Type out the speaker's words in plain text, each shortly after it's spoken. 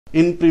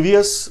In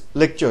previous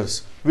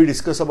lectures, we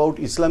discussed about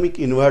Islamic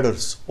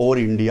invaders over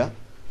India.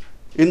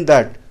 In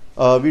that,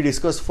 we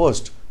discussed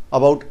first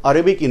about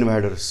Arabic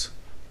invaders.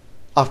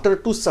 After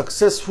two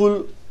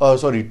successive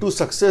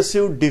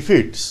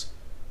defeats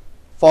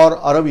for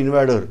Arab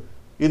invader,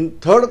 in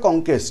third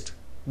conquest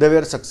they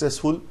were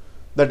successful.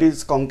 That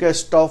is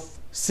conquest of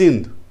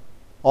Sindh,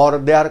 or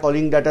they are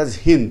calling that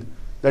as Hind.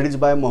 That is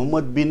by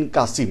Muhammad bin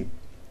Qasim,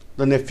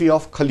 the nephew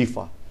of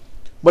Khalifa.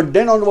 But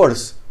then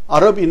onwards,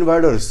 Arab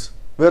invaders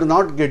were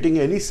not getting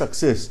any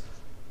success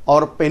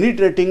or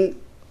penetrating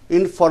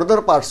in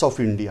further parts of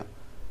India.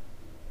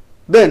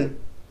 Then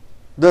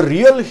the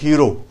real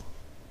hero,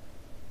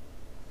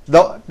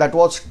 that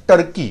was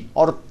Turkey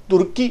or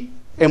Turkey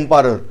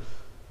Emperor,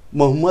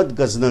 Muhammad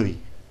Ghaznavi.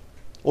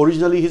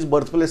 Originally his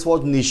birthplace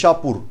was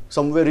Nishapur,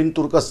 somewhere in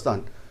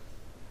Turkestan,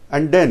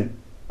 and then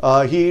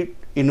he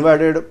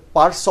invaded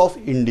parts of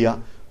India,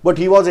 but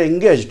he was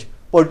engaged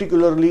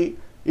particularly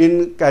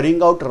in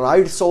carrying out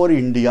raids over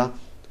India,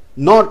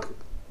 not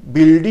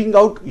building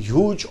out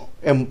huge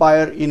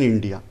empire in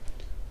India.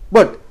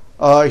 But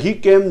he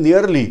came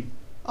nearly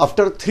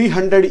after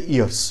 300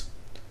 years.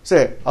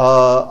 Say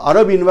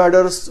Arab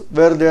invaders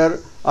were there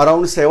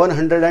around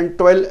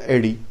 712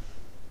 AD,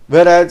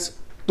 whereas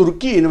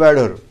Turkey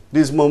invader,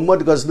 this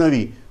Muhammad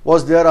Ghaznavi,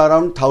 was there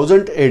around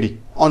 1000 AD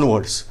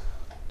onwards.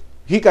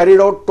 He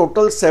carried out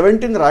total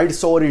 17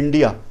 raids over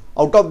India.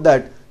 Out of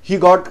that, he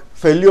got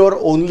failure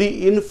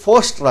only in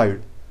first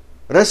raid.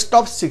 Rest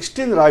of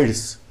 16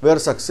 raids were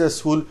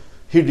successful.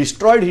 He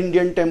destroyed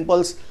Indian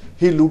temples.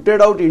 He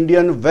looted out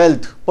Indian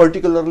wealth,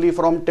 particularly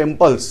from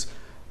temples,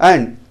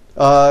 and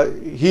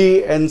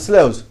he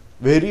enslaves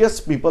various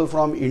people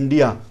from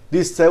India.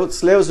 These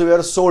slaves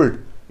were sold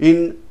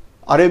in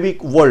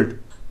Arabic world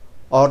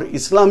or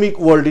Islamic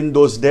world in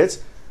those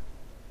days.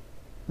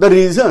 The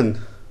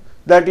reason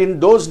that in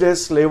those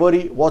days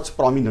slavery was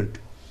prominent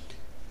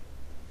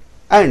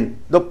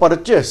and the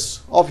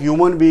purchase of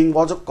human being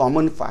was a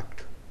common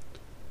fact.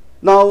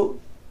 Now,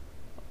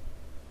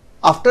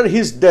 after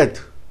his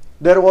death,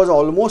 there was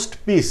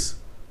almost peace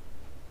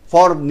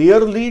for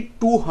nearly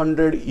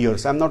 200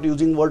 years. I am not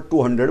using word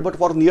 200, but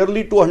for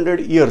nearly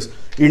 200 years,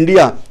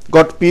 India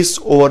got peace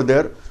over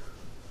there.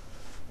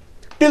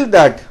 Till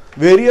that,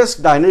 various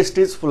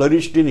dynasties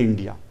flourished in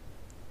India.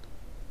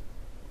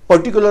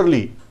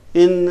 Particularly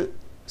in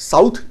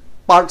south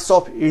parts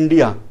of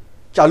India,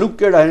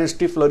 Chalukya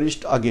dynasty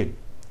flourished again.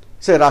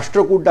 Say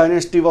Rashtrakoot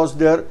dynasty was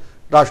there.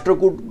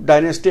 Rashtrakoot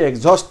dynasty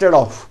exhausted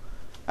off,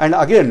 and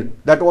again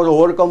that was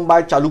overcome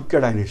by Chalukya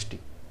dynasty.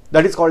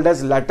 That is called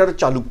as latter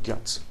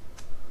Chalukyas.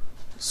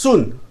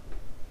 Soon,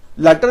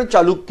 latter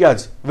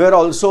Chalukyas were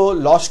also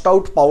lost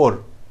out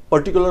power,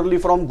 particularly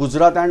from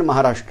Gujarat and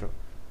Maharashtra.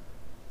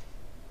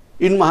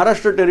 In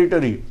Maharashtra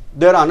territory,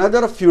 there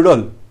another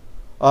feudal,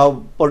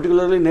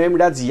 particularly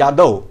named as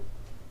Yadav,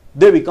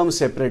 they become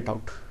separate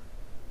out,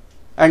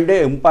 and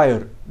they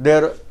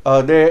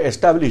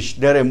establish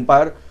their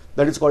empire,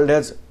 that is called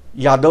as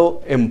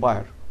Yadav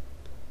Empire.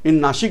 In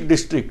Nashik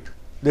district,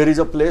 there is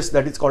a place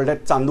that is called as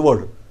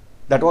Chandwad,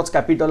 that was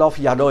capital of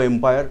Yadav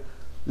Empire.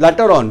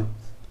 Later on,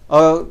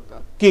 a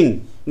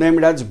king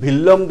named as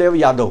Bhillam Dev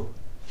Yadav,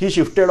 he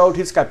shifted out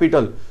his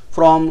capital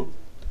from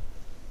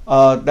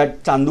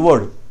that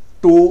Chandwad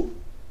to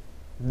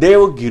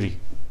Devgiri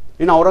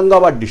in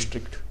Aurangabad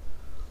district.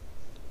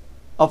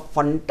 A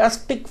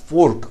fantastic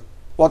fort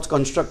was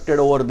constructed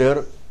over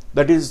there.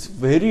 That is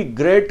very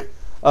great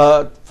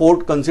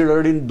fort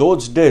considered in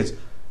those days.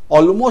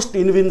 Almost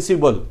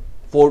invincible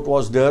fort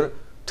was there.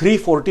 3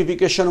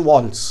 fortification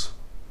walls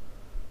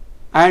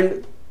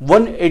and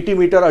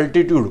 180-meter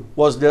altitude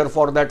was there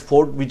for that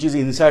fort, which is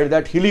inside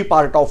that hilly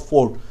part of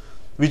fort,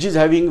 which is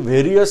having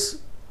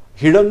various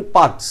hidden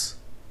paths.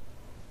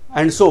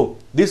 And so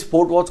this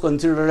fort was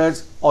considered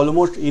as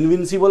almost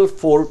invincible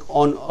fort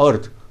on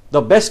earth,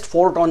 the best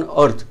fort on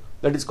earth,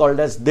 that is called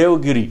as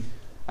Devgiri,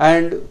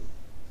 and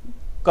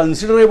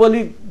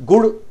considerably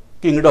good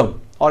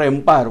kingdom or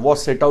empire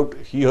was set out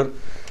here.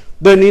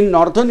 Then in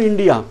northern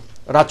India,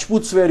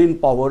 Rajputs were in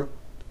power,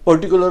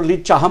 particularly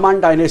Chahaman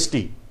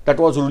dynasty that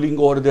was ruling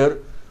over there.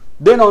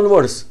 Then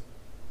onwards,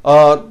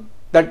 that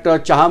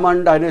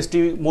Chahaman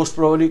dynasty, most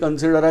probably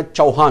considered as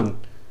Chauhan,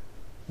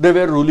 they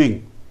were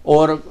ruling,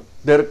 or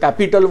their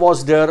capital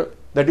was there,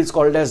 that is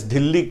called as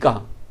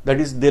Dhillika, that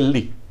is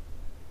Delhi.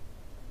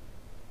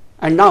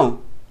 And now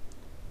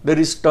there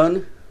is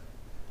turn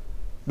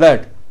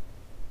that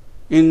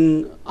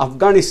in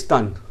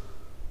Afghanistan,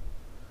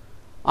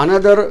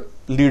 another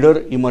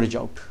leader emerged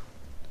out,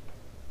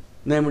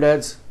 named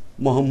as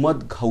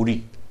Muhammad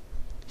Ghauri.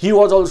 He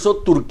was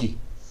also Turkey,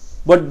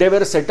 but they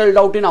were settled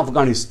out in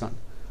Afghanistan.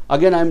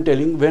 Again, I am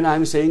telling, when I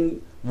am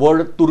saying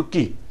word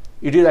Turkey,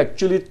 it is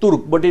actually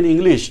Turk, but in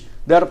English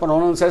they are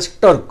pronounced as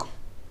Turk.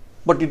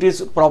 But it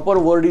is proper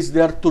word is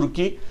there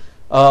Turkey.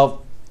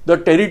 The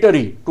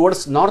territory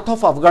towards north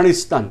of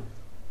Afghanistan,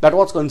 that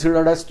was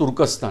considered as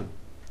Turkestan.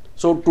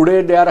 So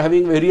today they are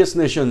having various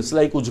nations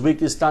like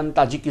Uzbekistan,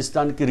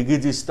 Tajikistan,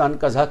 Kyrgyzstan,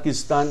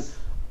 Kazakhstan,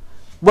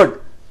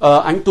 but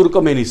and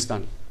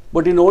Turkmenistan.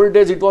 but in old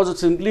days it was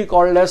simply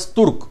called as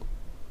Turk.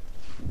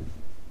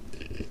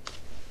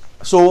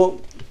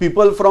 So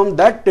people from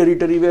that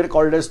territory were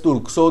called as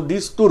Turk. So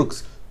these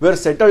Turks were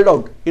settled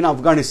out in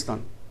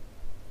Afghanistan.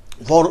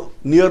 For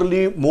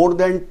nearly more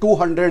than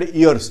 200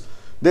 years,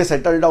 they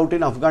settled out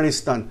in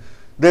Afghanistan.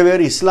 They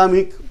were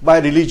Islamic by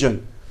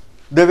religion.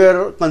 They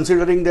were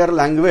considering their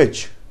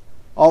language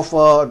of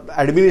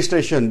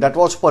administration, that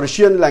was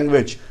Persian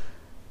language,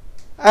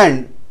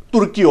 and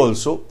Turkey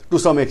also to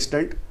some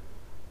extent.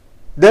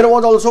 There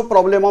was also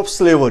problem of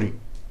slavery.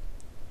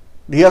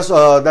 Yes,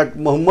 that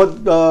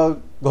Muhammad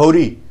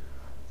Ghauri,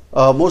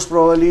 most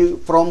probably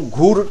from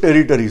Ghur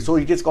territory, so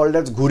it is called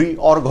as Ghuri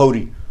or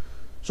Ghauri.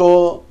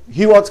 So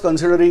he was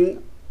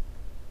considering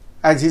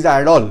as his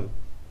idol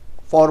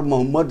for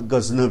Muhammad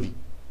Ghaznavi,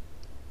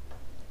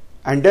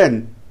 and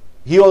then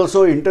he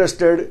also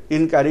interested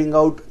in carrying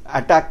out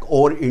attack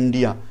over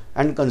India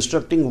and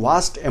constructing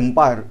vast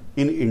empire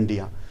in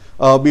India.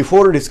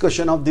 Before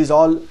discussion of these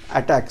all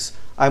attacks,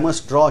 I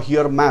must draw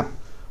here map,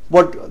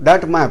 but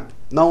that map,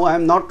 now I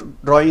am not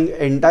drawing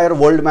entire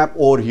world map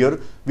over here.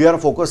 We are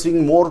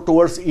focusing more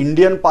towards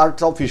Indian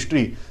parts of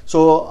history.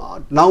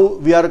 So now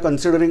we are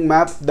considering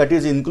map that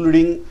is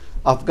including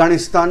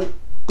Afghanistan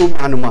to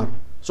Myanmar.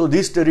 So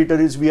these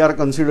territories we are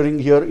considering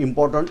here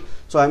important.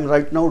 So I am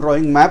right now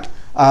drawing map.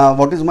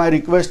 What is my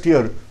request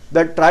here?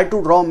 That try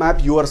to draw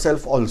map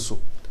yourself also.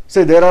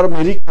 Say there are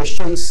many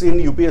questions in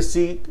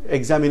UPSC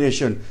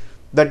examination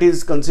that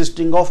is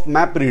consisting of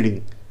map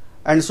reading.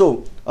 And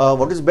so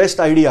what is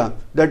best idea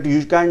that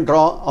you can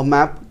draw a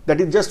map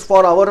that is just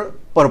for our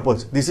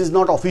purpose. This is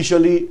not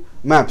officially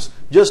maps,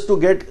 just to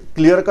get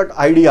clear cut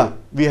idea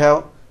we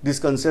have this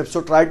concept.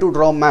 So try to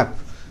draw map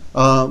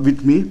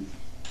with me.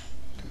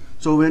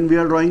 So when we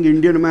are drawing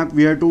Indian map,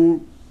 we have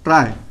to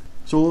try.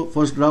 So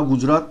first draw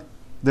Gujarat,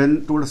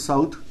 then towards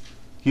south.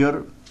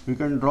 Here we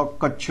can draw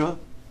Kutch,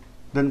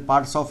 then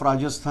parts of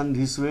Rajasthan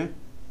this way,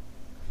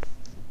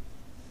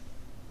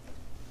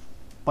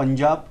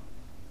 Punjab,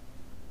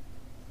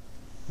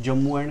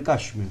 Jammu and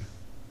Kashmir.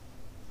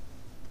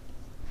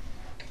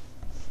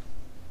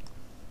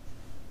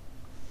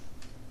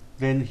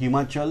 Then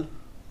Himachal,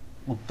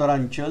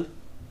 Uttaranchal,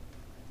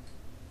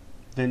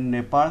 then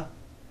Nepal,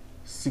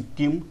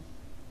 Sikkim,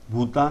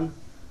 Bhutan,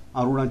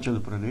 Arunachal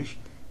Pradesh.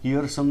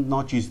 Here some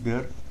notch is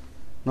there.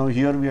 Now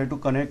here we have to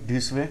connect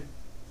this way.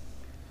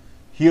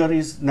 Here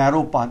is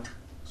narrow path,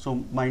 so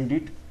mind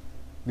it.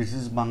 This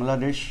is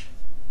Bangladesh,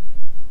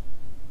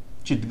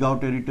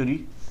 Chitgaon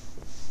territory.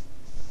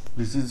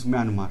 This is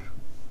Myanmar.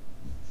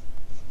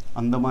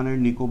 Andaman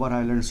and Nicobar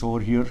Islands over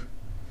here.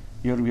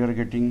 Here we are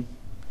getting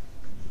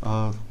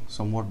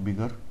somewhat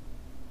bigger.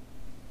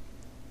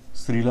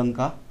 Sri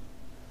Lanka.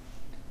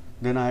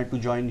 Then I had to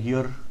join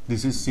here.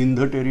 This is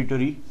Sindh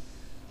territory.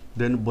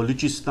 Then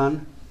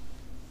Balochistan.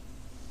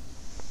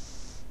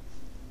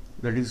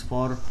 That is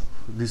for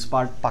this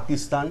part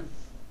Pakistan.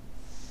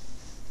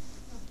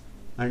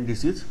 And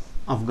this is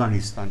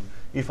Afghanistan.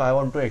 If I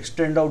want to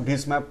extend out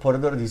this map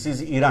further, this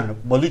is Iran,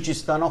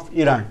 Balochistan of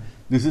Iran.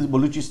 This is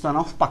Balochistan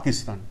of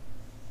Pakistan.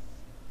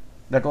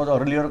 That was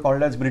earlier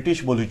called as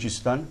British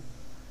Balochistan.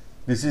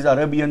 This is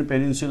Arabian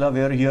Peninsula,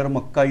 where here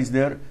Makkah is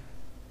there.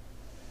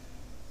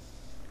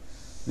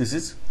 This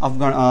is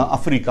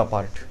Africa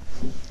part.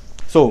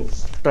 So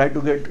try to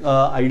get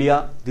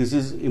idea. This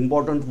is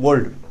important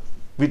word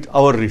with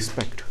our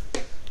respect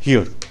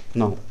here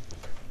now.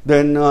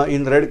 Then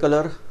in red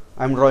color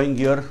I am drawing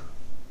here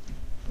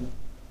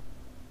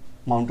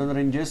mountain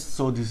ranges.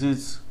 So this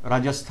is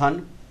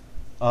Rajasthan,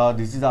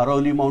 this is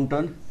Aravalli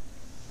mountain.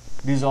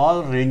 These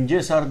all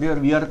ranges are there.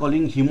 We are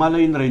calling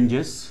Himalayan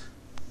ranges,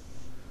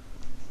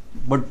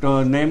 but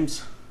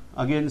names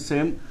again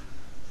same.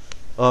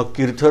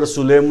 Kirthar,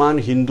 Suleiman,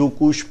 Hindu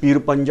Kush, Pir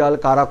Panjal,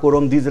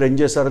 Karakoram, these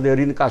ranges are there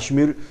in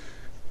Kashmir.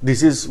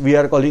 This is we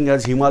are calling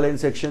as Himalayan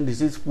section.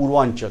 This is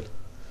Purvanchal.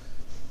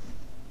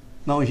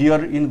 Now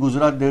here in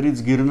Gujarat there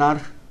is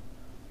Girnar.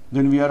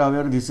 Then we are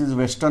aware this is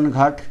Western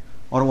Ghat,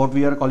 or what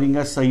we are calling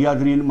as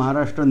Sahyadri in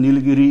Maharashtra,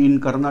 Nilgiri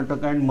in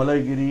Karnataka, and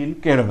Malaygiri in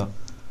Kerala.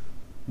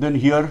 Then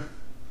here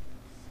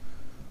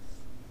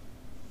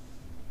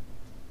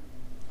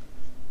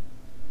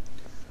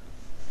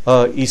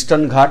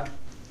Eastern Ghat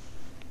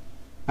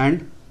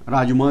and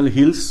Rajmahal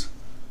Hills.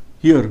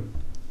 Here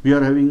we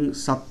are having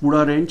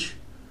Satpura range,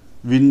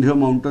 Vindhya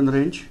mountain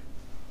range.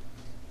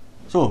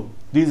 So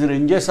these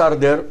ranges are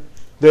there.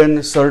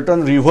 Then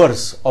certain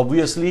rivers,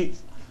 obviously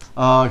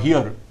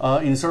here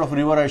instead of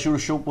river I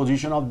should show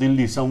position of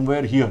Delhi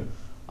somewhere here,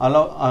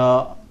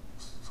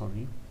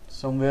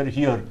 somewhere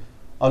here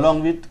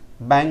along with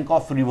bank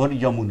of river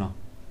Yamuna.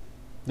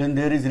 Then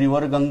there is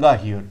river Ganga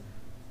here.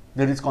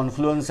 There is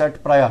confluence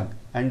at Prayag,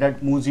 and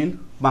that moves in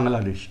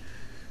Bangladesh.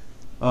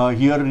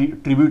 Here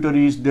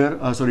tributary is there,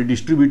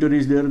 distributor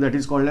is there, that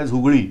is called as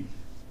Hooghly.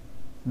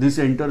 This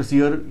enters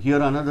here.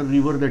 Here another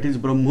river, that is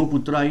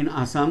Brahmaputra in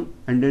Assam,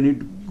 and then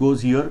it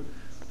goes here,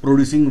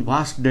 producing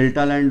vast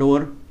delta land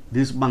over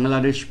this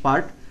Bangladesh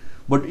part.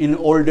 But in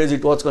old days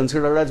it was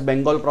considered as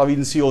Bengal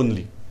province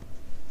only.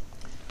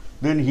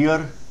 Then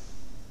here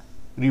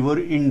river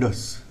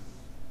Indus.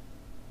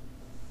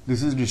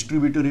 This is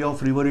distributary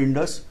of river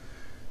Indus.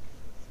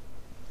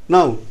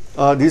 Now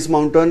this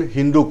mountain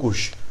Hindu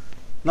Kush.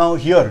 Now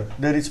here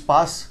there is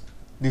pass.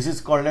 This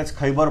is called as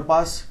Khyber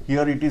Pass.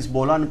 Here it is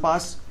Bolan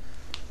Pass.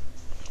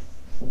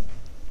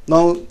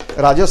 Now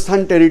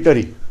Rajasthan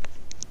territory,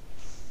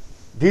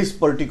 this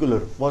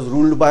particular was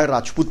ruled by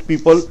Rajput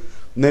people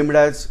named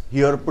as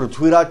here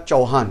Prithviraj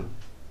Chauhan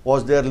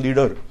was their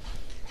leader.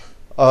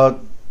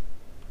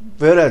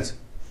 Whereas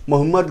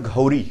Muhammad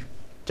Ghauri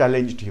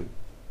challenged him.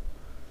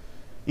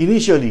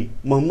 Initially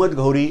Muhammad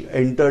Ghauri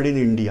entered in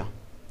India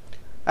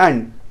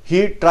and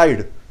he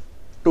tried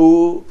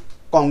to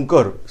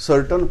conquer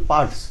certain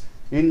parts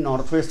in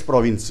Northwest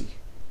Province.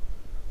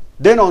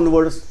 Then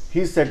onwards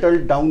he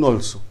settled down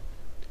also.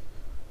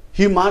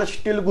 He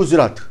marched till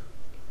Gujarat,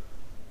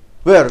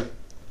 where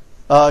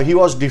he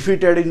was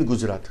defeated in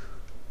Gujarat.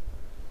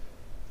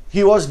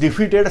 He was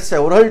defeated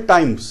several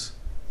times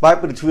by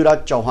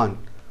Prithviraj Chauhan,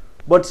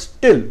 but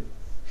still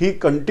he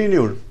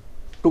continued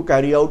to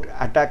carry out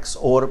attacks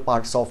over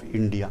parts of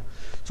India.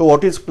 So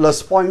what is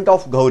plus point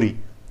of Ghauri?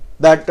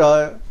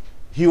 That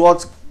he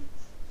was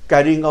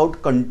carrying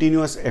out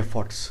continuous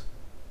efforts.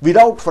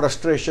 Without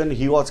frustration,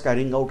 he was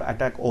carrying out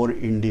attack over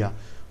India.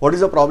 What is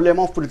the problem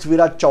of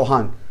Prithviraj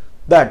Chauhan?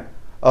 That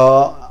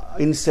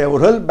in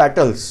several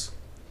battles,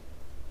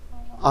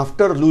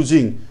 after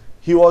losing,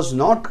 he was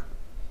not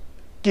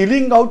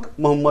killing out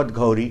Muhammad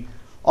Ghauri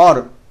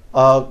or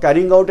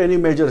carrying out any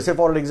measure. Say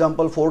for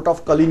example, fort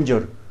of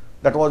Kalinjar,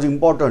 that was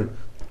important.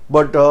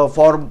 But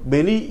for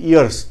many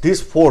years,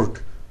 this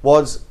fort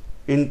was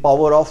in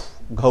power of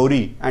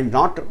Ghauri and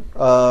not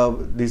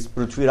this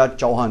Prithviraj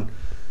Chauhan.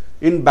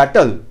 In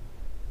battle,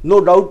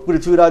 no doubt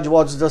Prithviraj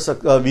was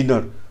the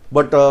winner.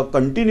 But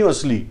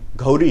continuously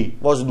Ghauri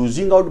was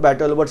losing out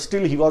battle, but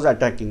still he was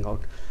attacking out.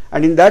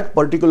 And in that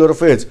particular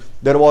phase,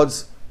 there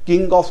was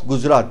King of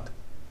Gujarat.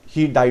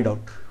 He died out.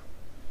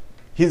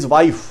 His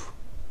wife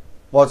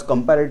was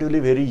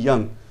comparatively very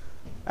young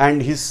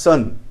and his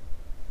son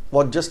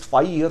was just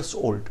 5 years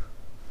old.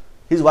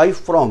 His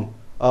wife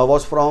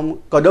was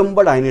from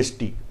Kadamba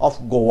dynasty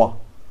of Goa.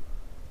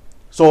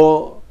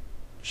 So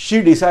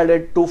she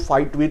decided to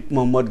fight with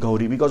Muhammad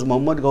Ghauri because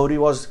Muhammad Ghauri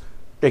was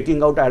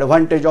taking out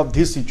advantage of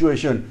this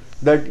situation,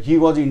 that he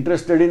was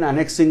interested in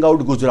annexing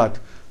out Gujarat.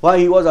 Why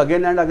he was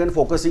again and again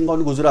focusing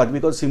on Gujarat?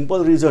 Because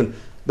simple reason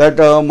that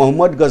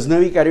Muhammad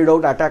Ghaznavi carried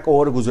out attack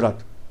over Gujarat,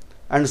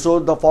 and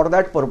so for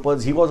that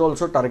purpose he was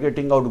also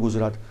targeting out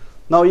Gujarat.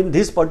 Now in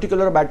this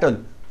particular battle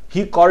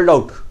he called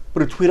out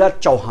Prithviraj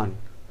Chauhan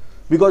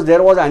because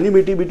there was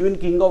enmity between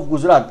King of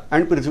Gujarat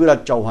and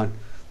Prithviraj Chauhan.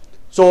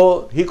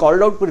 So he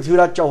called out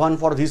Prithviraj Chauhan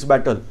for this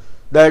battle,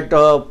 that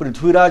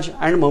Prithviraj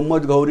and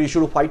Muhammad Ghauri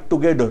should fight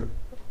together,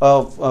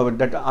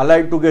 that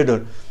allied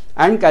together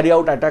and carry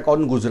out attack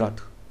on Gujarat.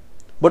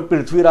 But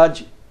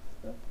Prithviraj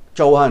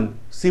Chauhan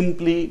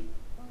simply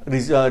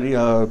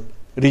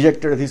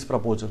rejected his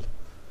proposal.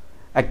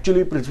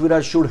 Actually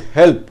Prithviraj should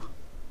help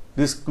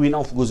this Queen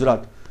of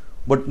Gujarat,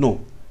 but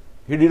no,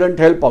 he didn't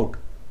help out.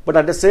 But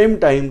at the same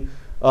time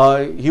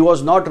he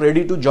was not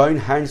ready to join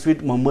hands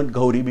with Muhammad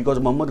Ghauri because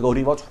Muhammad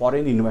Ghauri was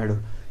foreign invader.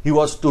 He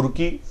was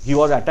Turkey, he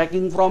was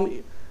attacking from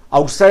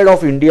outside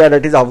of India,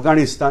 that is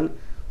Afghanistan,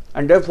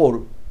 and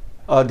therefore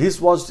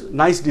this was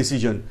nice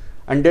decision.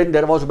 And then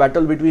there was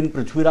battle between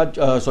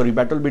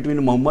battle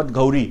between Muhammad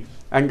Ghauri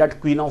and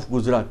that Queen of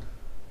Gujarat,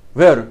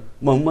 where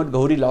Muhammad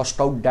Ghauri lost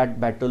out that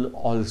battle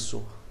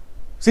also.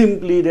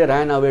 Simply they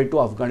ran away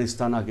to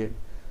Afghanistan again.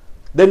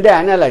 Then they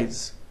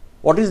analyzed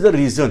what is the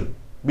reason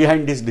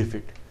behind this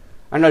defeat,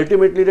 and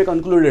ultimately they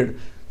concluded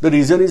the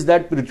reason is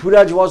that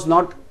Prithviraj was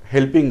not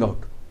helping out.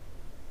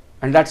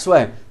 And that's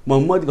why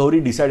Muhammad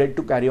Ghauri decided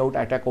to carry out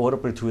attack over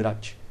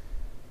Prithviraj.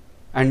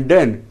 And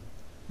then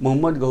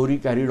Muhammad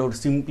Ghauri carried out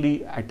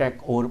simply attack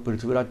over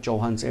Prithviraj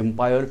Chauhan's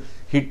empire.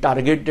 He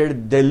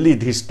targeted Delhi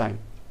this time.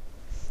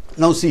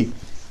 Now see,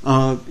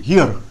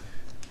 here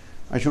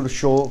I should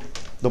show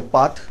the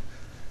path.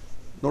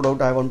 No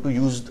doubt I want to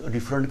use a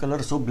different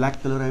color, so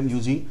black color I am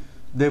using.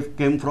 They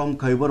came from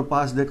Khyber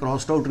Pass, they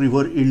crossed out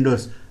river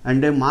Indus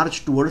and they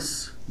marched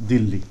towards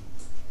Delhi.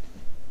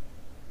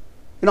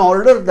 In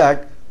order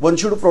that one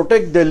should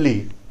protect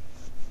Delhi,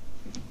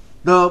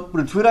 the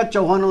Prithviraj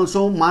Chauhan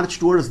also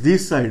marched towards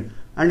this side,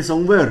 and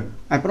somewhere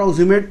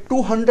approximate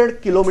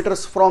 200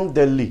 kilometers from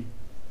Delhi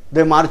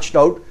they marched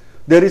out.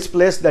 There is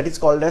place that is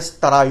called as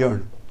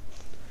Tarayan.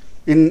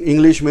 In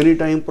English many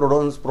times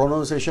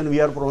pronunciation we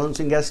are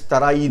pronouncing as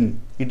Tarayin.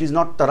 It is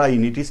not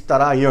Tarayin, it is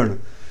Tarayan.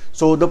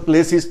 So the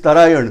place is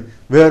Tarayan,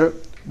 where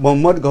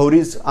Muhammad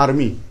Ghauri's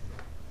army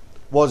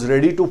was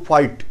ready to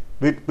fight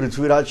with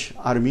Prithviraj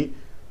army.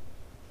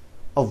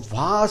 A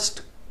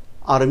vast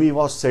army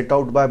was set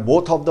out by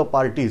both of the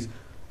parties,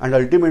 and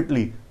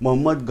ultimately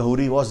Muhammad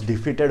Ghauri was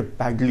defeated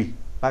badly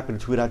by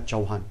Prithviraj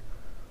Chauhan.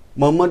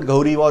 Muhammad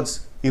Ghauri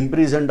was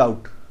imprisoned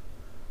out,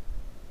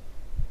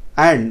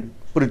 and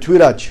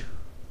Prithviraj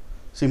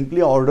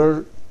simply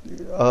ordered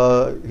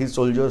his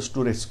soldiers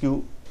to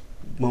rescue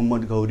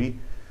Muhammad Ghauri.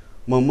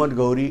 Muhammad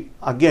Ghauri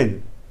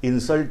again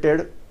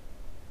insulted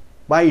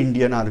by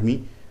Indian army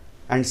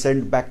and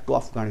sent back to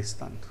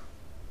Afghanistan.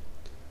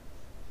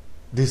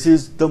 This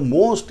is the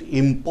most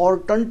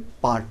important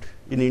part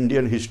in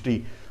Indian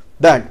history,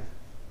 that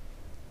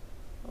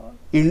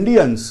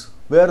Indians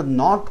were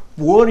not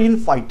poor in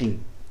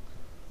fighting,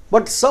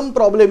 but some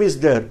problem is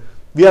there.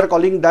 We are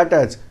calling that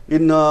as,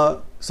 in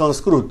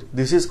Sanskrit,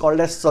 this is called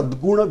as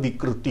Sadguna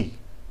Vikruti.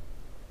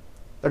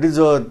 That is,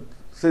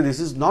 this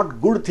is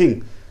not good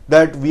thing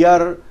that we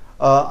are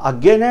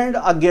again and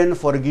again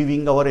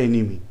forgiving our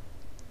enemy.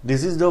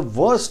 This is the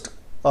worst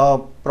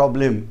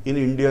problem in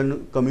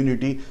Indian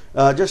community.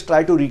 Just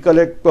try to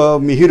recollect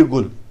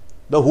Mihirgul,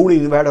 the Hood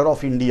invader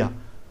of India.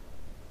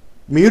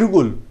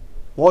 Mihirgul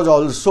was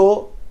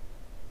also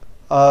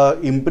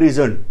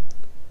imprisoned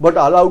but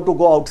allowed to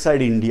go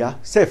outside India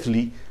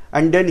safely,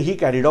 and then he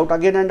carried out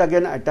again and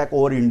again attack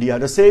over India.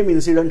 The same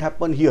incident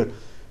happened here.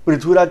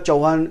 Prithviraj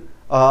Chauhan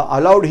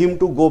allowed him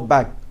to go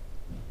back.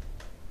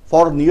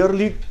 For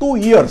nearly 2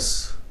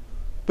 years,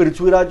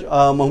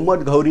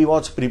 Muhammad Ghauri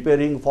was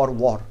preparing for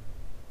war.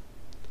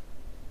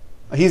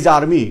 His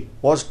army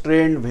was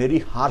trained very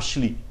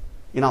harshly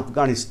in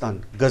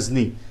Afghanistan,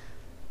 Ghazni,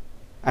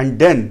 and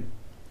then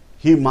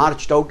he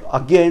marched out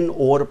again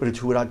over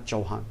Prithviraj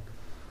Chauhan.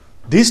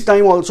 This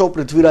time also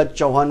Prithviraj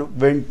Chauhan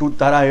went to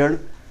Tarayan.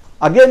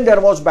 Again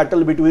there was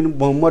battle between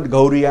Muhammad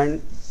Ghauri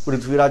and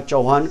Prithviraj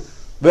Chauhan,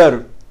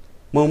 where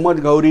Muhammad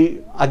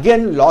Ghauri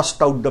again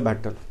lost out the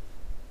battle.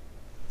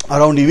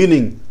 Around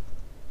evening,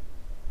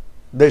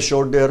 they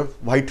showed their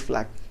white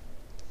flag,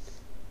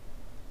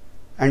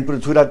 and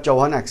Prithviraj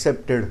Chauhan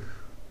accepted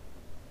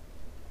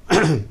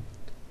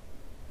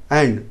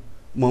and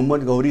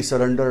Muhammad Ghauri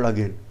surrendered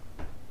again.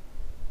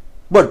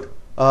 But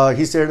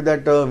he said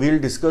that we'll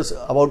discuss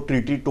about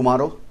treaty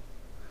tomorrow.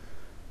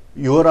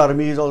 Your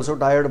army is also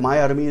tired,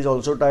 my army is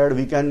also tired.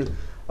 We can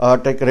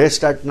take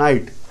rest at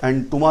night,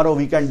 and tomorrow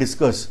we can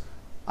discuss.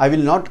 I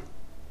will not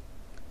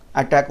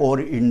attack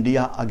over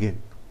India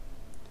again.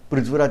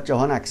 Prithviraj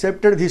Chauhan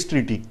accepted this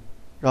treaty,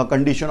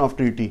 condition of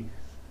treaty,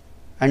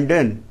 and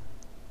then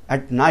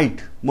at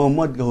night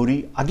Muhammad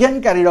Ghauri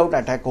again carried out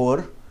attack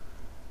over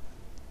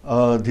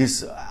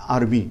this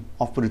army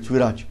of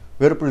Prithviraj,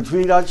 where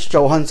Prithviraj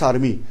Chauhan's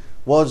army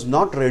was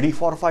not ready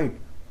for fight.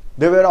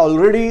 They were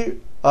already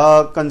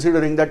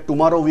considering that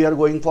tomorrow we are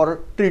going for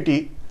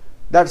treaty,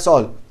 that's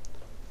all.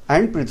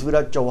 And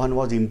Prithviraj Chauhan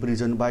was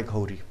imprisoned by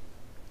Ghauri.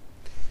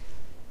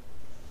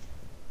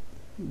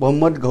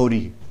 Muhammad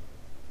Ghauri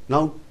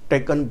now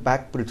taken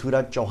back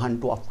Prithviraj Chauhan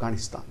to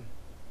Afghanistan,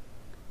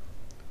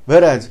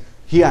 whereas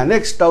he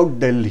annexed out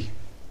Delhi.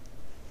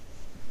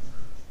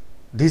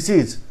 This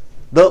is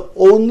the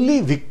only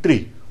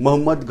victory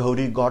Muhammad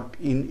Ghauri got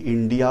in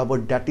India,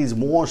 but that is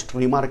most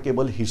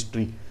remarkable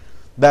history,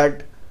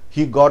 that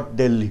he got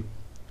Delhi.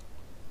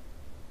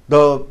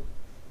 The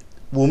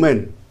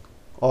women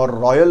or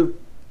royal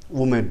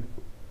women,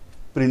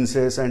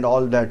 princess and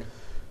all that,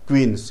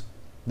 queens,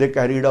 they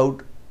carried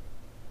out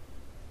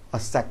a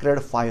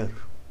sacred fire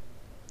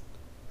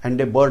and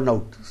they burned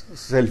out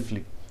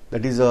selfly.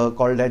 That is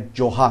called as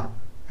Johar.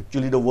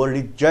 Actually the word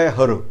is Jai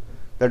Har,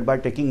 that by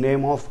taking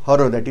name of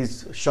Har, that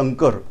is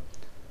Shankar,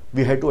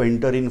 we had to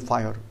enter in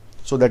fire.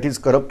 So that is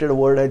corrupted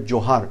word as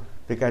Johar.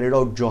 They carried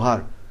out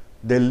Johar.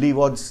 Delhi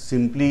was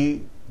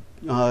simply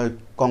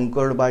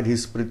conquered by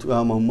this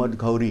Muhammad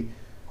Ghauri.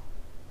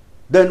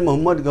 Then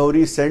Muhammad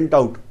Ghauri sent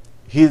out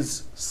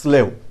his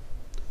slave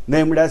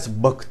named as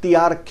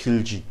Bakhtiyar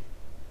Khilji.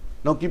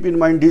 Now keep in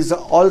mind, these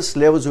all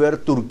slaves were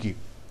Turkey.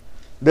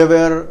 They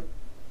were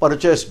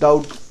purchased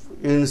out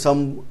in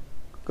some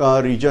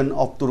region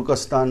of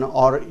Turkestan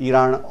or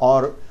Iran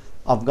or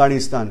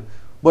Afghanistan.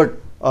 But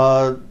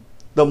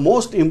the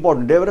most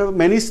important, there were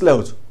many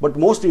slaves, but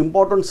most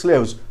important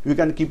slaves you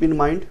can keep in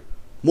mind,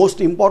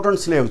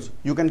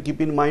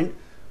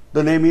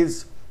 the name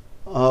is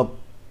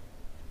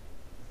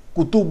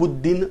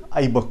Kutubuddin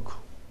Aibak,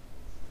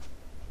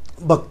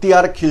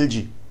 Bakhtiyar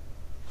Khilji,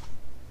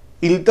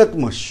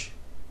 Iltutmish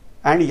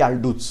and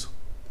Yalduts.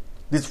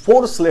 These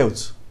 4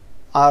 slaves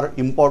are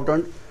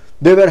important.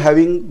 They were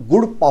having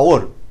good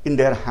power in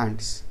their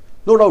hands.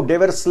 No doubt they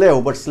were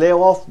slave, but slave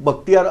of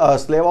Bakhtiyar,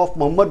 slave of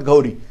Muhammad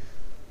Ghauri.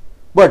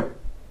 But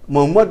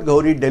Muhammad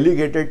Ghauri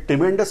delegated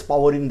tremendous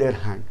power in their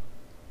hand.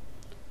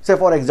 Say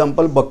for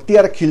example,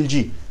 Bakhtiyar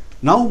Khilji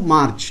now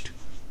marched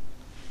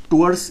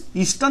towards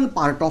eastern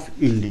part of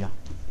India,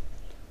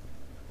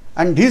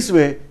 and this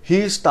way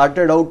he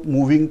started out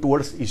moving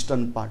towards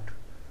eastern part.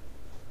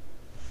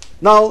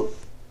 Now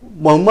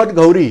Muhammad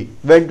Ghauri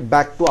went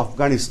back to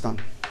Afghanistan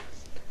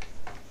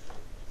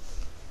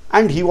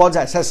and he was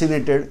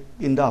assassinated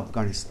in the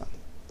Afghanistan.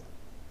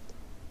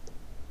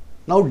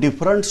 Now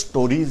different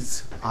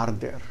stories are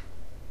there.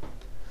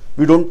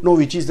 We don't know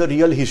which is the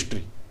real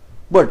history,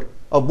 but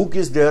a book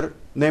is there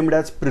named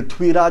as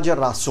Prithviraj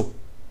Raso.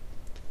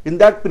 In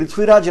that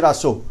Prithviraj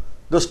Raso,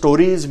 the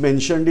story is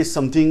mentioned is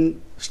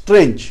something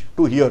strange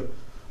to hear,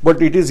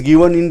 but it is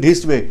given in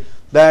this way,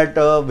 that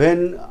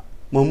when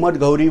Muhammad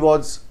Ghauri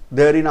was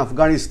there in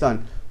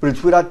Afghanistan,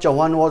 Prithviraj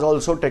Chauhan was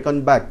also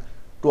taken back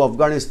to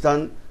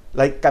Afghanistan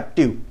like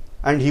captive,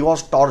 and he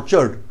was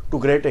tortured to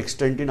great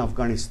extent in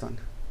Afghanistan.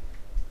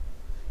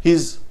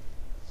 His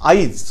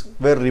eyes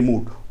were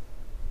removed.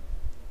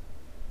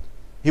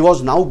 He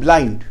was now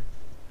blind,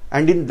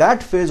 and in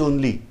that phase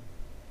only,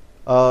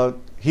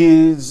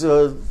 he is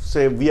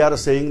we are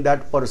saying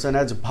that person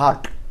as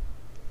Bhat.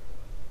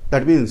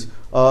 That means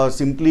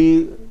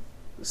simply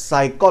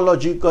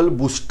psychological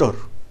booster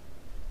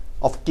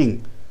of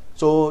king.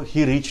 So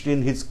he reached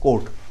in his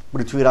court,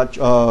 Muhammad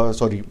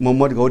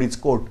Ghori's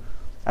court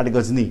at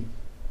Ghazni.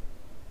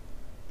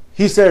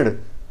 He said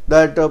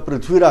that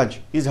Prithviraj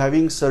is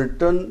having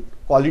certain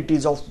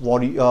qualities of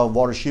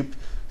warship.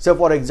 Say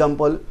for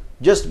example,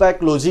 just by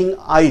closing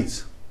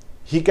eyes,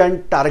 he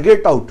can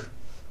target out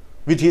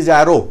with his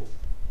arrow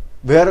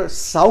where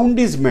sound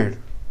is made.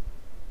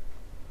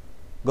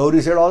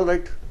 Gauri said, all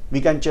right, we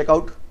can check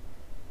out.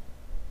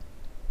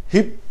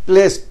 He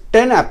placed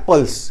 10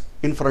 apples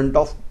in front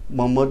of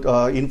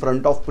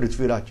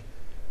Prithviraj,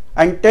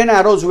 and 10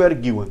 arrows were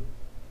given.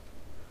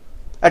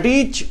 At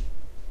each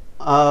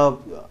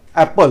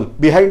apple,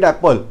 behind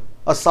apple,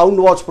 a sound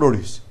was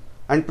produced,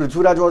 and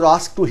Prithviraj was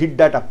asked to hit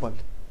that apple.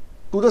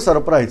 To the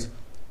surprise,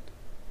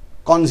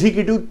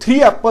 consecutive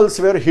 3 apples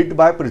were hit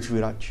by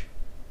Prithviraj.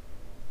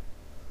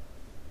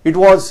 It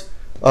was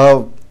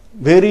a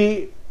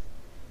very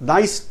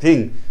nice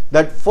thing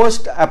that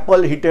first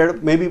apple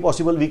hitted, maybe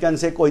possible we can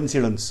say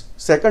coincidence.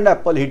 Second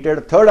apple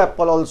hitted, third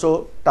apple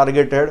also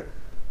targeted.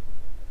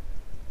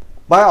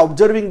 By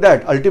observing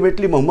that,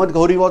 ultimately Muhammad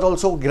Ghori was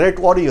also a great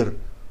warrior.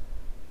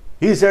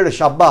 He said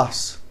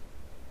Shabbas.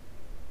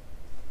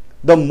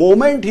 The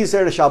moment he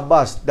said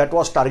Shabbas, that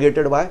was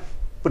targeted by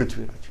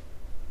Prithviraj.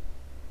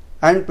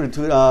 And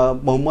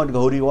Muhammad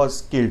Ghori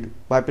was killed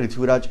by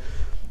Prithviraj.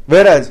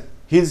 Whereas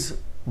his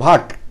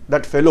Bhat,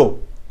 that fellow,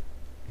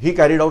 he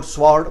carried out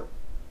sword,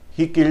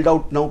 he killed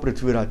out now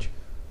Prithviraj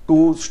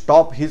to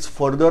stop his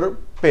further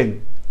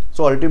pain.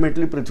 So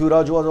ultimately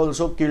Prithviraj was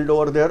also killed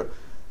over there,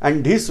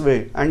 and this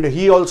way, and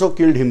he also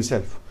killed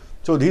himself.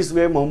 So this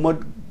way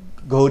Muhammad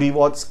Ghori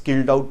was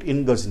killed out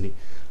in Ghazni.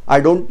 I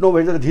don't know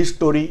whether this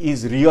story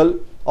is real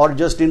or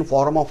just in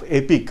form of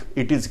epic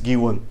it is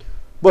given.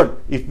 But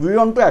if we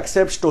want to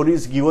accept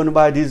stories given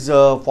by these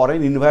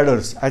foreign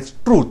invaders as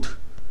truth,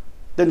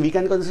 then we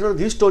can consider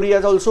this story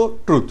as also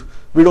truth.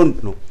 We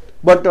don't know.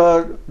 But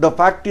the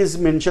fact is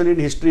mentioned in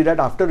history that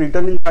after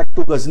returning back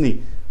to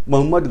Ghazni,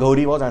 Muhammad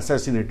Ghori was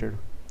assassinated.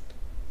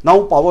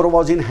 Now power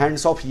was in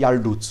hands of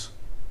Yalduts.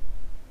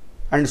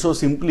 And so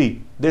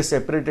simply they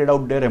separated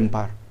out their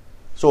empire.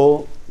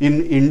 So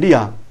in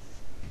India,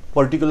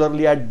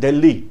 particularly at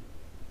Delhi,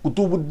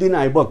 Qutubuddin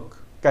Aibak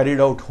carried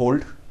out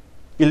hold.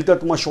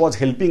 Iltutmish was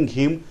helping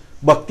him.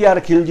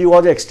 Bakhtiyar Khilji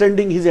was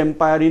extending his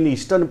empire in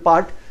eastern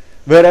part,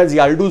 whereas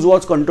Yalduz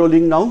was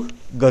controlling now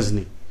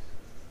Ghazni.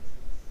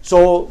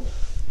 So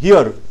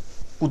here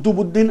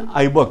Qutubuddin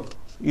Aibak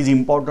is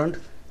important.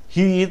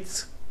 He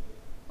is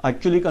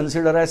actually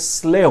considered as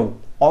slave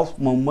of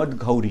Muhammad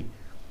Ghori,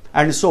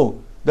 and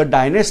so the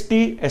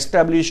dynasty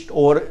established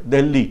over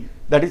Delhi,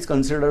 that is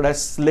considered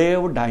as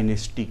slave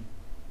dynasty.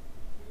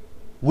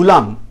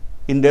 Ghulam,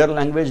 in their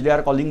language they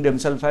are calling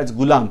themselves as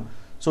Ghulam.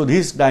 So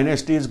this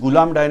dynasty is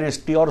Ghulam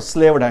dynasty or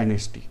slave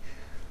dynasty.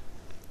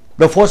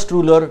 The first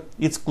ruler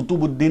is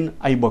Qutubuddin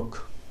Aibak.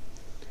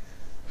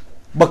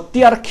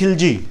 Bakhtiyar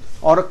Khilji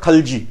or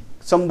Khalji,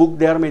 some book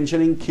they are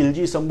mentioning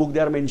Khilji, some book they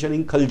are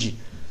mentioning Khalji.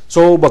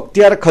 So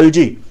Bakhtiyar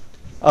Khalji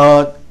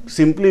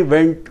simply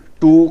went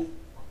to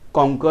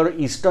conquer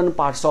eastern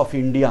parts of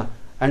India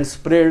and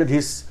spread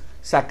this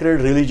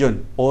sacred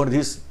religion over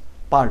this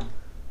part.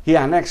 He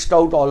annexed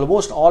out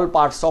almost all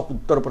parts of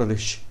Uttar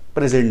Pradesh,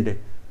 present day.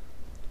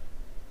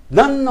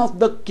 None of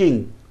the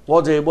king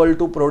was able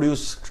to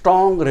produce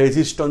strong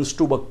resistance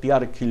to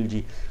Bakhtiyar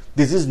Khilji.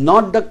 This is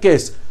not the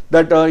case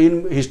that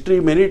in history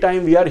many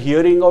times we are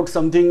hearing out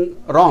something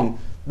wrong,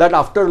 that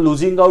after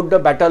losing out the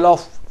battle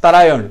of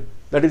Tarayan,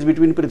 that is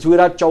between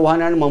Prithviraj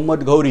Chauhan and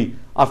Muhammad Ghori,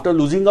 after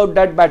losing out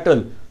that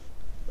battle,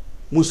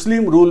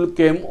 Muslim rule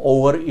came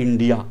over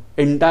India,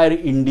 entire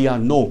India.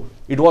 No,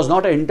 it was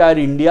not entire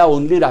India,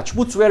 only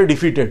Rajputs were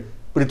defeated.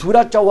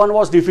 Prithviraj Chauhan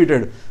was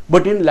defeated.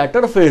 But in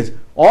latter phase,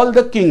 all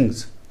the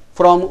kings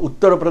from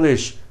Uttar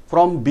Pradesh,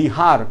 from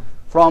Bihar,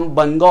 from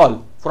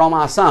Bengal, from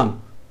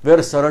Assam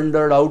were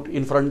surrendered out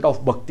in front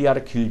of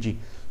Bakhtiyar Khilji.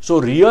 So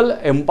real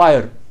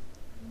empire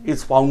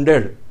is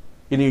founded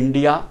in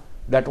India,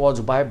 that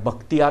was by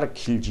Bakhtiyar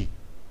Khilji.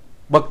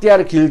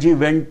 Bakhtiyar Khilji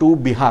went to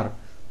Bihar,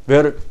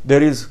 where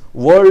there is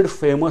world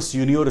famous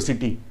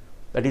university,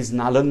 that is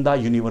Nalanda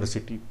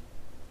University.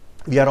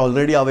 We are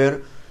already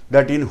aware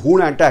that in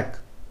Hun attack,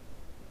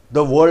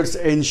 the world's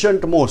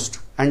ancient most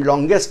and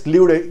longest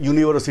lived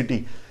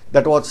university,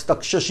 that was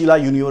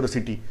Takshashila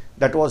University,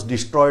 that was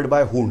destroyed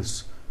by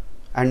Huns,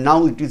 and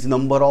now it is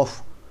number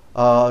of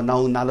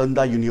now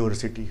Nalanda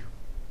University.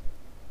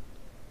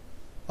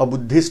 A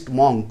Buddhist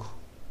monk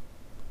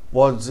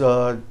was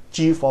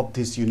chief of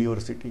this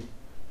university.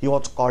 He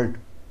was called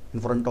in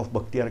front of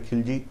Bakhtiyar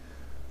Khilji,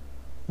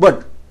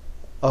 but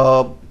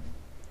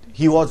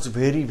he was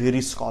very,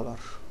 very scholar.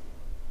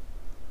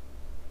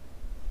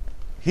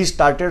 he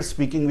started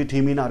speaking with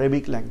him in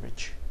Arabic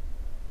language.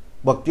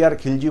 Bakhtiyar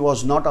Khilji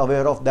was not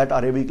aware of that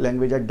Arabic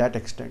language at that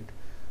extent.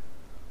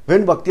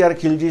 When Bakhtiyar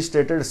Khilji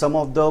stated some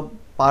of the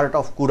part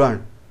of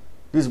Quran,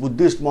 this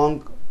Buddhist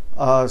monk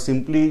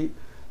simply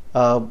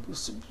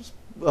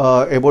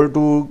able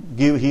to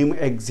give him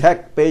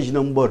exact page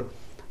number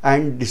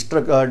and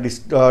description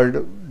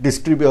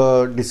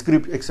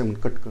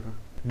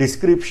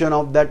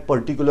of that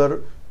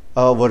particular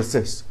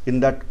verses in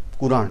that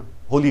Quran,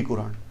 Holy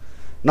Quran.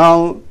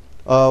 Now,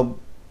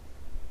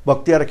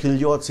 Bakhtiyar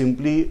Khilji was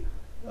simply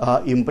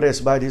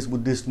impressed by this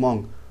Buddhist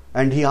monk,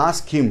 and he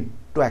asked him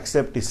to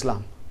accept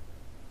Islam.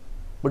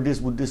 But this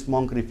Buddhist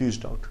monk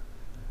refused out.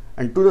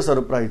 And to the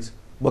surprise,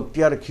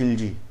 Bakhtiyar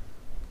Khilji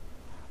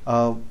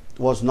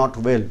was not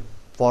well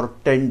for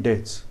 10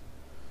 days.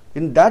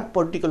 In that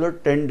particular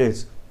 10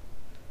 days,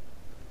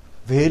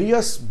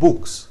 various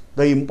books,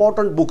 the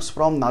important books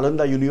from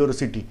Nalanda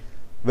University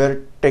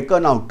were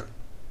taken out,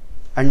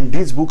 and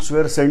these books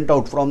were sent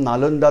out from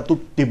Nalanda to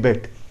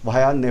Tibet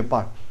via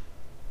Nepal.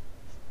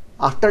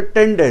 After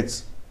 10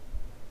 days,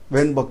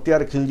 when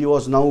Bakhtiyar Khilji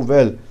was now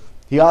well,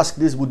 he asked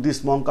this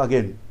Buddhist monk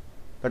again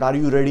that, are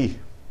you ready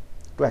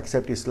to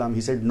accept Islam?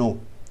 He said, no,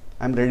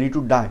 I am ready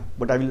to die,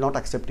 but I will not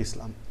accept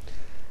Islam.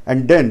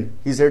 And then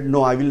he said,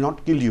 no, I will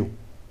not kill you,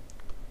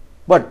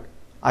 but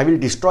I will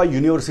destroy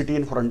university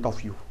in front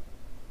of you.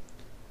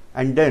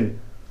 And then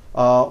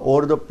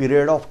over the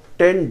period of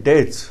 10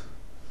 days,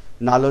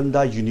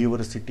 Nalanda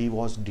University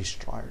was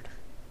destroyed.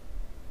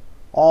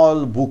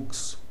 All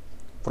books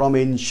from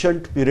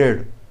ancient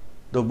period,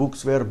 the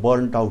books were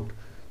burnt out.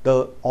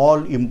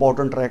 All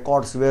important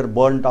records were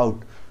burnt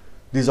out.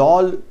 These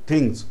all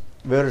things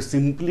were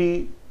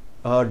simply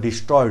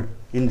destroyed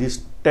in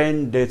this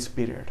 10 days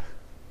period.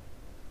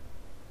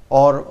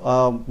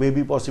 Or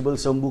maybe possible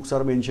some books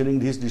are mentioning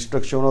this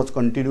destruction was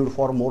continued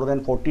for more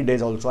than 40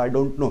 days also, I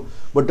don't know.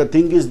 But the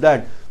thing is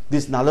that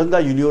this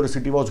Nalanda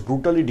University was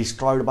brutally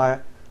destroyed by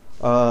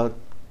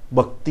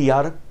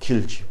Bakhtiyar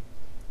Khilji.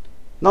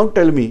 Now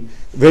tell me,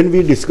 when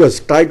we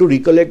try to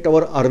recollect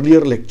our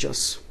earlier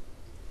lectures,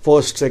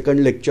 first,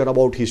 second lecture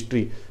about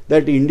history,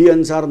 that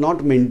Indians are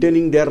not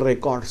maintaining their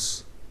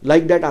records,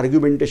 like that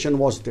argumentation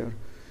was there.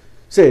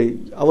 Say,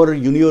 our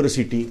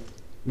university,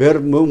 where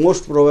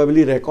most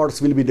probably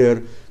records will be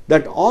there,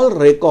 that all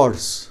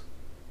records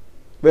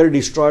were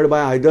destroyed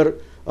by either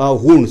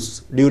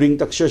Huns during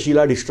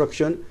Takshashila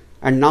destruction,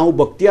 and now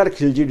Bakhtiyar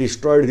Khilji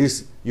destroyed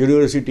this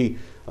university,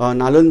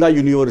 Nalanda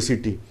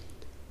University.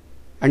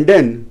 And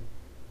then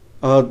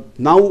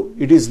now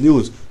it is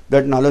news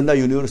that Nalanda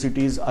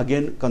University is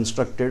again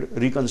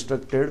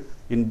reconstructed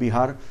in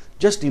Bihar.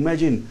 Just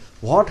imagine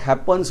what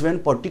happens when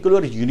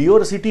particular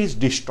university is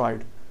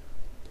destroyed.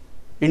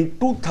 In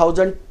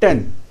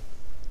 2010,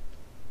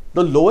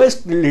 the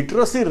lowest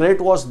literacy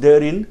rate was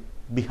there in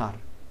Bihar,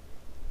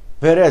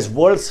 whereas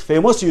world's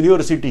famous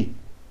university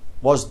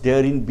was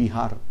there in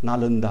Bihar,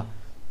 Nalanda,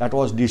 that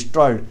was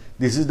destroyed.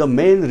 This is the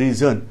main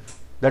reason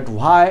that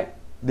why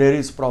there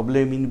is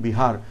problem in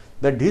Bihar,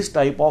 that this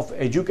type of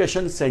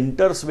education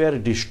centers were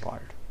destroyed.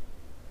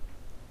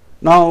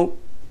 Now,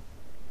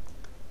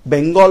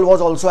 Bengal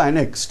was also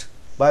annexed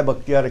by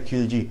Bakhtiyar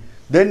Khilji.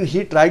 Then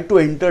he tried to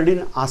enter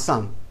in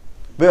Assam,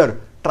 where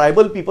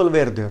tribal people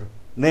were there,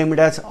 named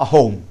as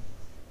Ahom.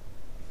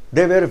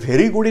 They were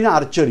very good in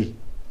archery.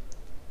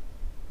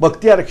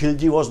 Bakhtiyar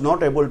Khilji was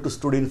not able to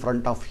stand in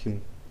front of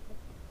him.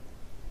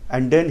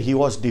 And then he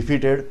was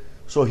defeated,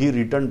 so he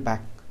returned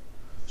back.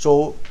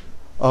 So,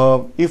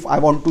 if I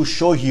want to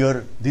show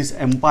here this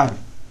empire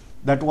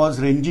that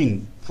was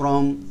ranging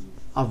from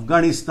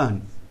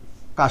Afghanistan,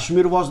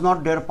 Kashmir was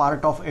not their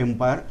part of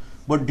empire,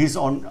 but this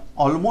on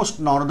almost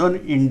northern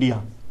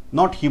India,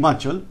 not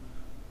Himachal.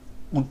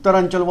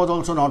 Uttaranchal was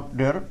also not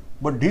there,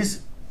 but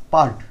this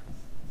part.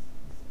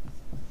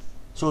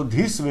 So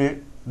this way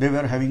they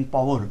were having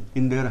power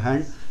in their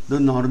hand. The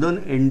northern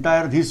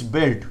entire this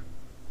belt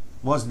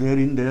was there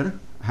in their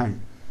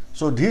hand.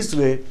 So this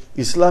way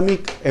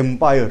Islamic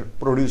empire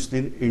produced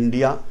in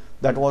India,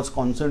 that was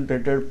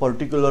concentrated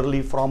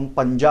particularly from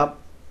Punjab,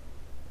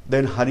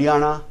 then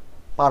Haryana,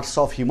 parts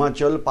of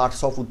Himachal,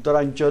 parts of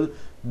Uttaranchal,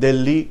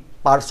 Delhi,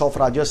 parts of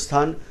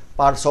Rajasthan,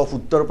 parts of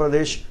Uttar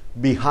Pradesh,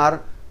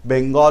 Bihar,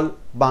 Bengal,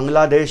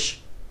 Bangladesh.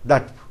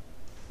 That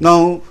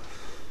now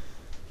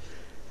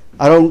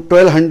around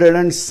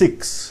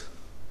 1206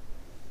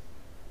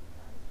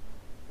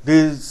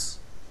 this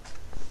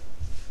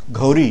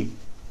Ghauri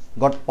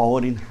got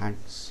power in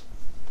hands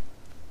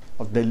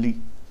of Delhi.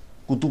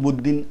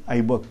 Qutubuddin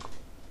Aibak,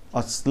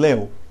 a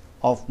slave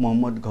of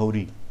Muhammad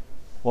Ghauri,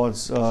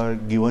 was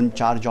given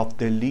charge of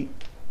Delhi.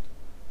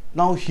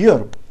 Now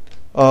here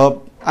I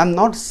am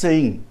not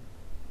saying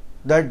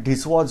that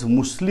this was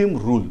Muslim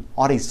rule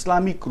or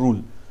Islamic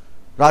rule.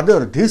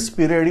 Rather, this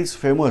period is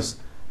famous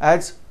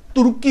as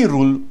Turki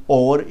rule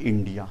over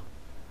India.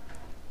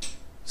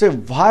 So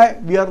why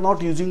we are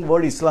not using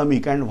word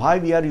Islamic and why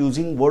we are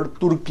using word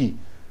Turki?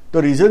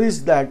 The reason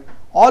is that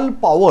all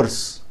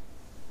powers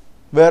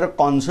were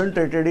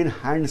concentrated in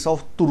hands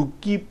of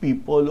Turki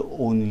people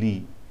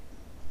only.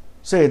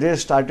 say they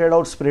started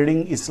out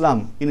spreading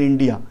Islam in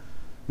India,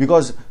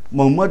 because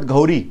Muhammad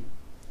Ghauri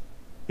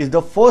is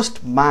the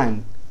first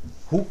man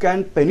who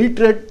can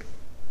penetrate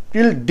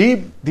till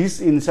deep this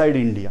inside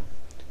India.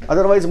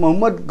 Otherwise,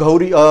 Muhammad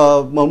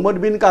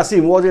bin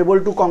Qasim was able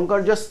to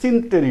conquer just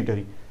Sindh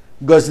territory.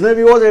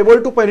 Ghaznavi was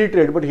able to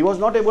penetrate, but he was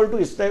not able to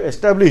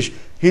establish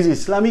his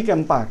Islamic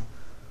empire.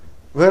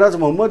 Whereas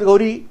Muhammad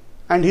Ghauri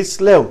and his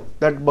slave,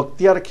 that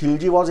Bakhtiyar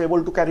Khilji, was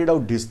able to carry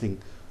out this thing.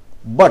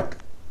 But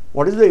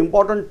what is the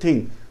important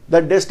thing?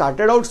 That they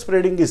started out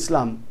spreading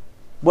Islam,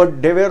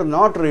 but they were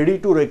not ready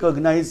to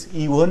recognize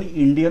even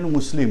Indian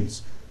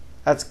Muslims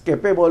as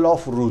capable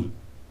of rule.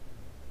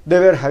 They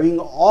were having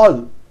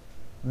all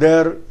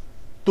their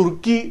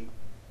Turki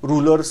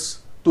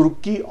rulers,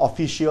 Turki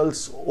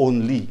officials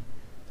only.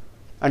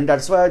 And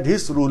that's why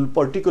this rule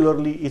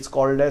particularly is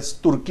called as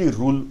Turki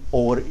rule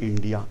over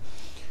India.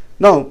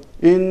 Now,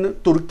 in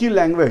Turki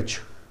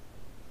language,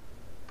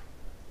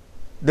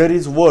 there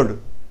is word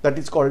that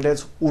is called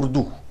as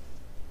Urdu.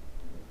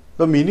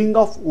 The meaning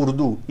of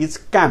Urdu is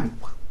camp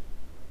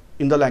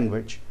in the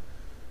language.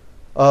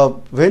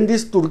 When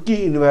these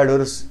Turki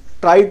invaders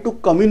tried to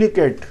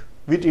communicate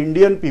with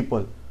Indian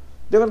people,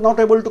 they were not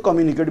able to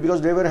communicate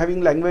because they were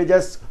having language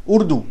as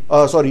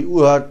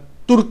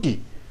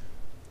Turki,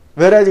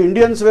 whereas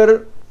Indians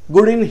were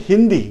good in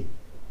Hindi.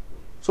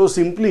 So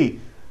simply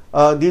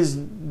these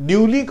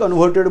newly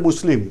converted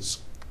Muslims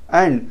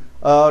and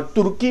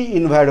Turki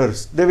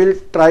invaders, they were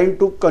trying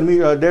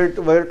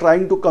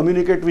to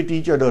communicate with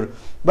each other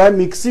by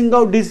mixing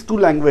out these two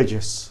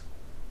languages.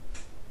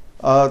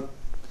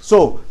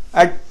 So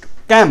at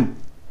camp,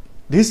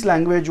 this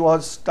language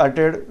was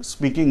started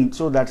speaking.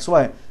 So that's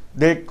why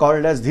they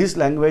called as this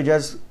language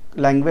as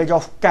language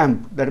of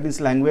camp. That means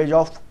language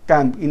of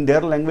camp. In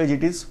their language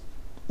it is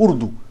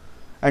Urdu,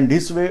 and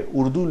this way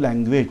Urdu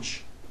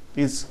language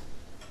is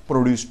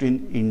produced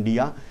in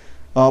India.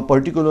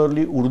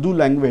 Particularly Urdu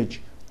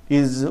language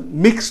is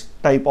mixed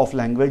type of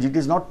language. It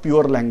is not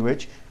pure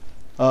language.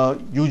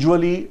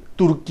 Usually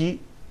Turki,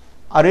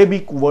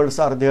 Arabic words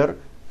are there,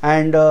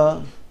 and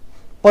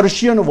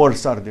Persian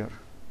words are there,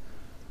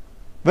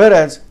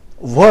 whereas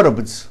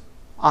verbs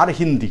are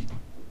Hindi.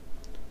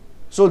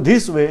 So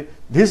this way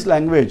this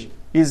language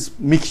is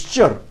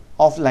mixture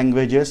of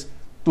languages,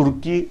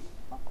 Turki,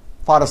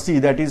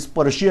 Farsi, that is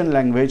Persian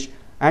language,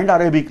 and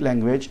Arabic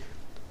language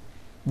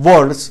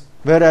words,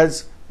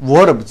 whereas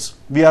verbs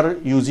we are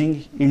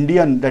using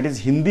Indian, that is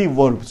Hindi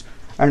verbs,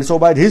 and so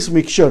by this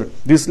mixture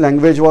this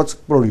language was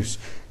produced.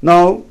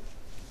 Now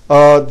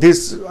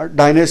this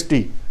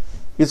dynasty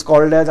is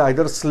called as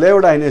either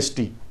slave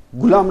dynasty,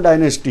 Ghulam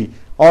dynasty,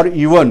 or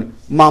even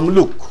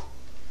Mamluk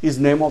is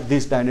name of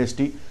this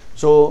dynasty.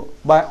 So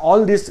by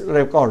all this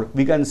record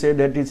we can say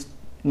that it's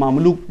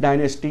Mamluk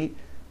dynasty,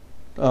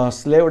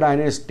 slave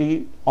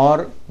dynasty,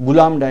 or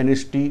Ghulam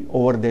dynasty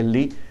over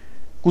Delhi.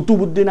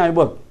 Kutubuddin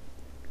Aibak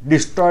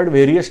destroyed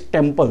various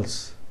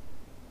temples,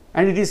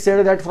 and it is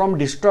said that from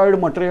destroyed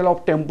material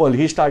of temple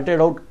he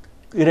started out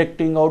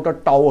erecting out a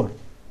tower.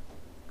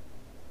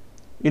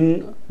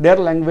 In their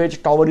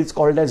language, tower is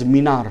called as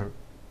Minar,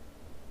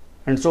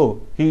 and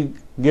so he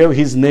gave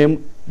his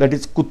name, that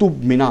is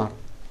Qutub Minar.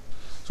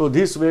 So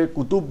this way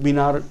Qutub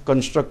Minar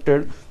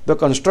constructed. The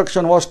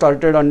construction was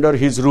started under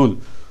his rule.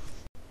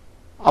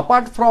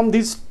 Apart from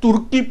these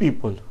Turki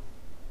people,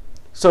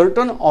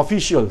 certain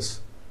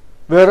officials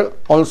were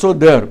also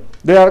there.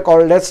 They are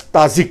called as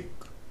Tazik,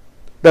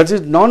 that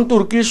is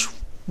non-Turkish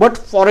but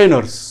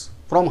foreigners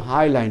from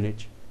high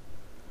lineage.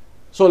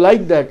 So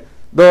like that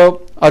the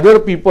other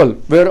people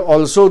were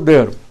also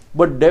there,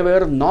 but they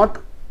were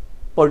not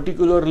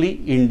particularly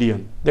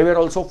Indian. They were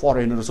also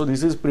foreigners. So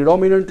this is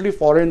predominantly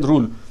foreign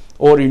rule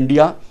over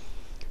India.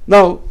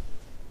 Now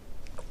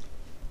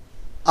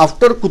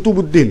after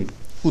Kutubuddin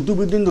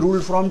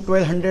ruled from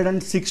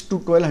 1206 to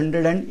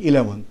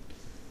 1211.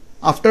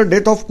 After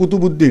death of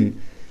Kutubuddin,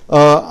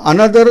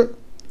 another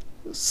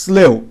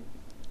slave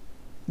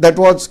that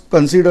was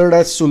considered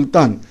as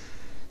Sultan,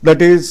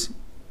 that is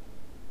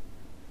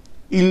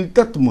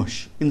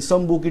Iltutmish. In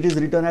some book it is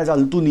written as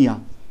Altuniya,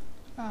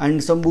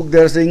 and some book they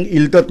are saying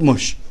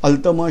Iltutmish,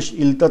 Altamash,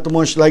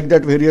 Iltutmish, like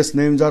that various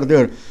names are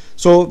there.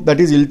 So that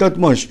is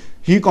Iltutmish.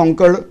 He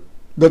conquered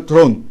the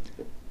throne,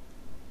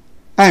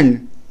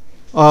 and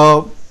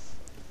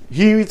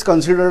he is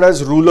considered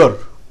as ruler.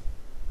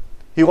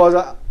 He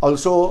was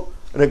also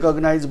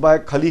recognized by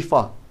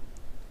Khalifa,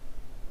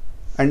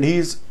 and he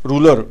is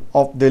ruler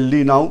of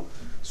Delhi now.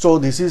 So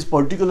this is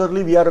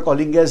particularly we are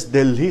calling as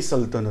Delhi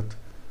Sultanate.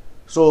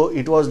 So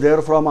it was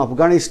there from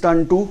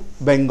Afghanistan to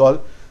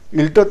Bengal.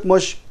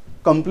 Iltutmish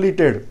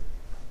completed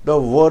the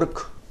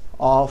work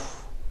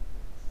of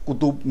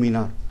Qutub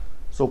Minar.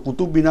 So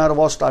Qutub Minar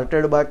was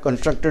constructed by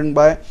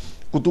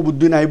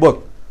Kutubuddin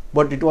Aibak,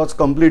 but it was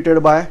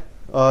completed by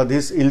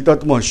this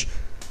Iltutmish.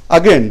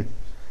 Again,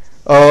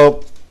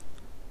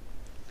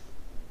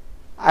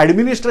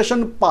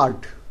 administration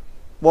part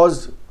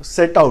was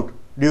set out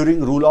during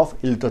rule of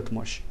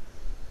Iltutmish.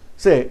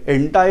 Say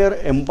entire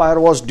empire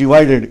was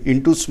divided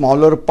into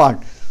smaller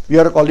part. We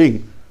are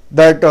calling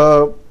that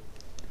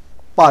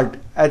part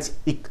as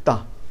Iqta.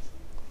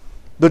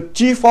 The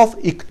chief of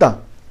Iqta,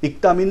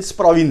 Iqta means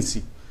province.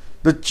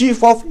 The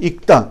chief of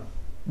Iqta,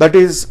 that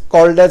is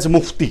called as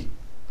Mufti.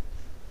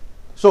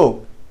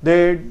 So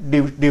they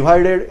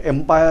divided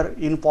empire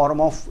in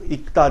form of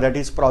Iqta, that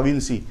is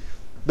province.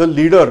 The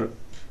leader,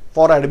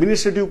 for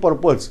administrative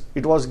purpose,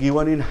 it was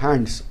given in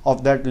hands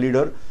of that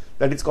leader,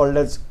 that is called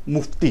as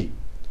Mufti.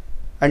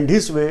 And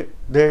this way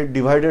they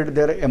divided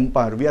their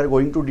empire. We are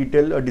going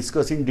to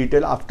discuss in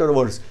detail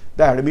afterwards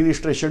the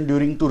administration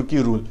during Turkey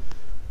rule.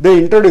 They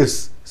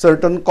introduced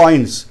certain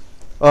coins.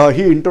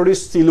 He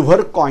introduced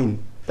silver coin,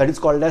 that is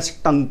called as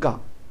tanka.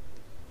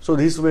 So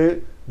this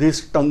way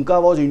this tanka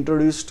was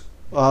introduced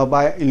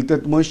by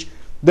Iltutmish.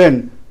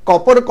 Then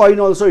copper coin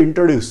also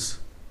introduced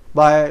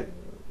by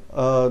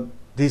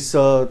this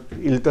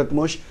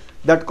Iltutmish.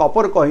 That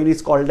copper coin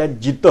is called as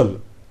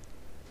Jital,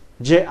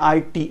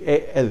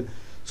 Jital.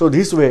 So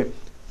this way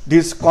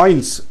these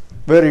coins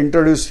were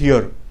introduced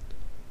here,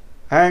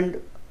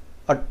 and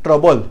a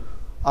trouble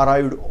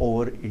arrived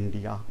over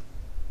India.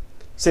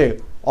 Say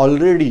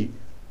already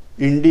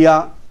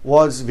India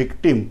was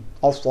victim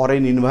of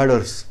foreign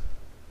invaders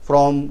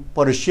from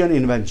Persian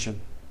invasion.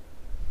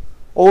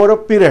 Over a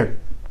period,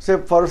 say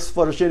first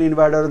Persian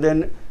invader,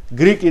 then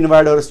Greek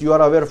invaders. You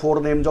are aware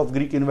 4 names of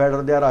Greek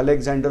invaders. They are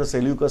Alexander,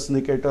 Seleucus,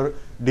 Nicator,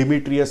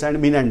 Demetrius and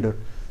Menander.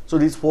 So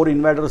these 4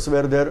 invaders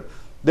were there.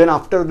 Then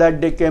after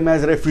that they came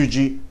as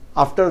refugee.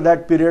 After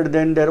that period,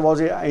 then there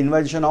was an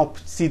invasion of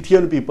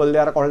Scythian people. They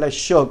are called as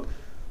Shak.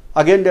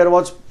 Again there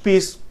was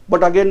peace,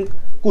 but again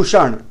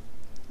Kushan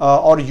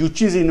or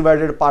Yuchis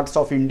invaded parts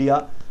of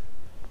India.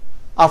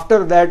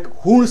 After that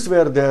Huns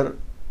were there,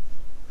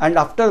 and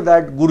after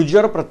that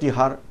Gurjar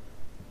Pratihar,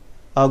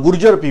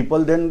 Gurjar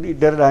people, then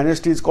their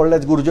dynasty is called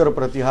as Gurjar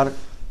Pratihar.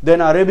 Then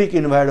Arabic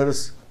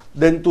invaders,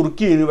 then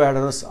Turkey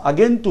invaders,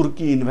 again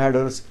Turkey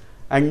invaders,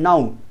 and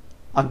now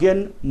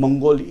again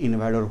Mongol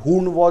invader.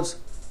 Huns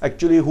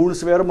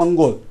were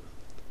Mongol,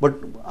 but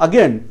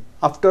again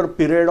after a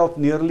period of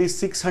nearly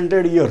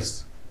 600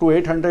 years to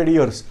 800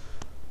 years,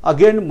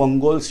 again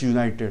Mongols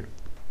united.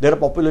 Their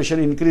population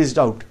increased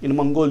out in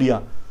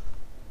Mongolia,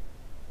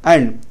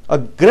 and a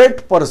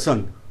great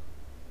person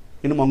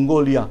in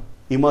Mongolia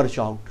emerged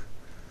out.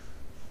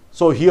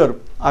 So here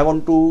I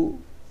want to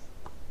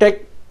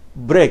take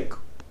break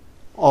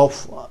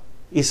of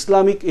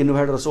Islamic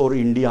invaders over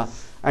India,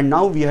 and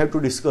now we have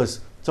to discuss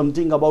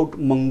something about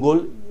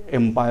Mongol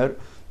Empire.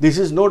 This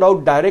is no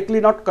doubt directly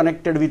not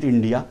connected with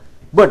India,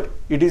 but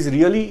it is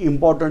really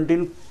important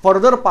in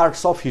further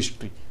parts of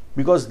history,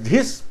 because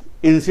this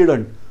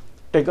incident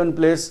taken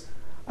place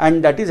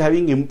and that is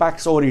having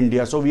impacts over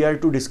India. So we are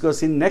to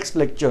discuss in next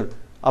lecture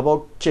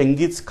about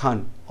Chengiz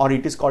Khan, or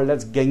it is called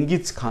as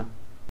Genghis Khan.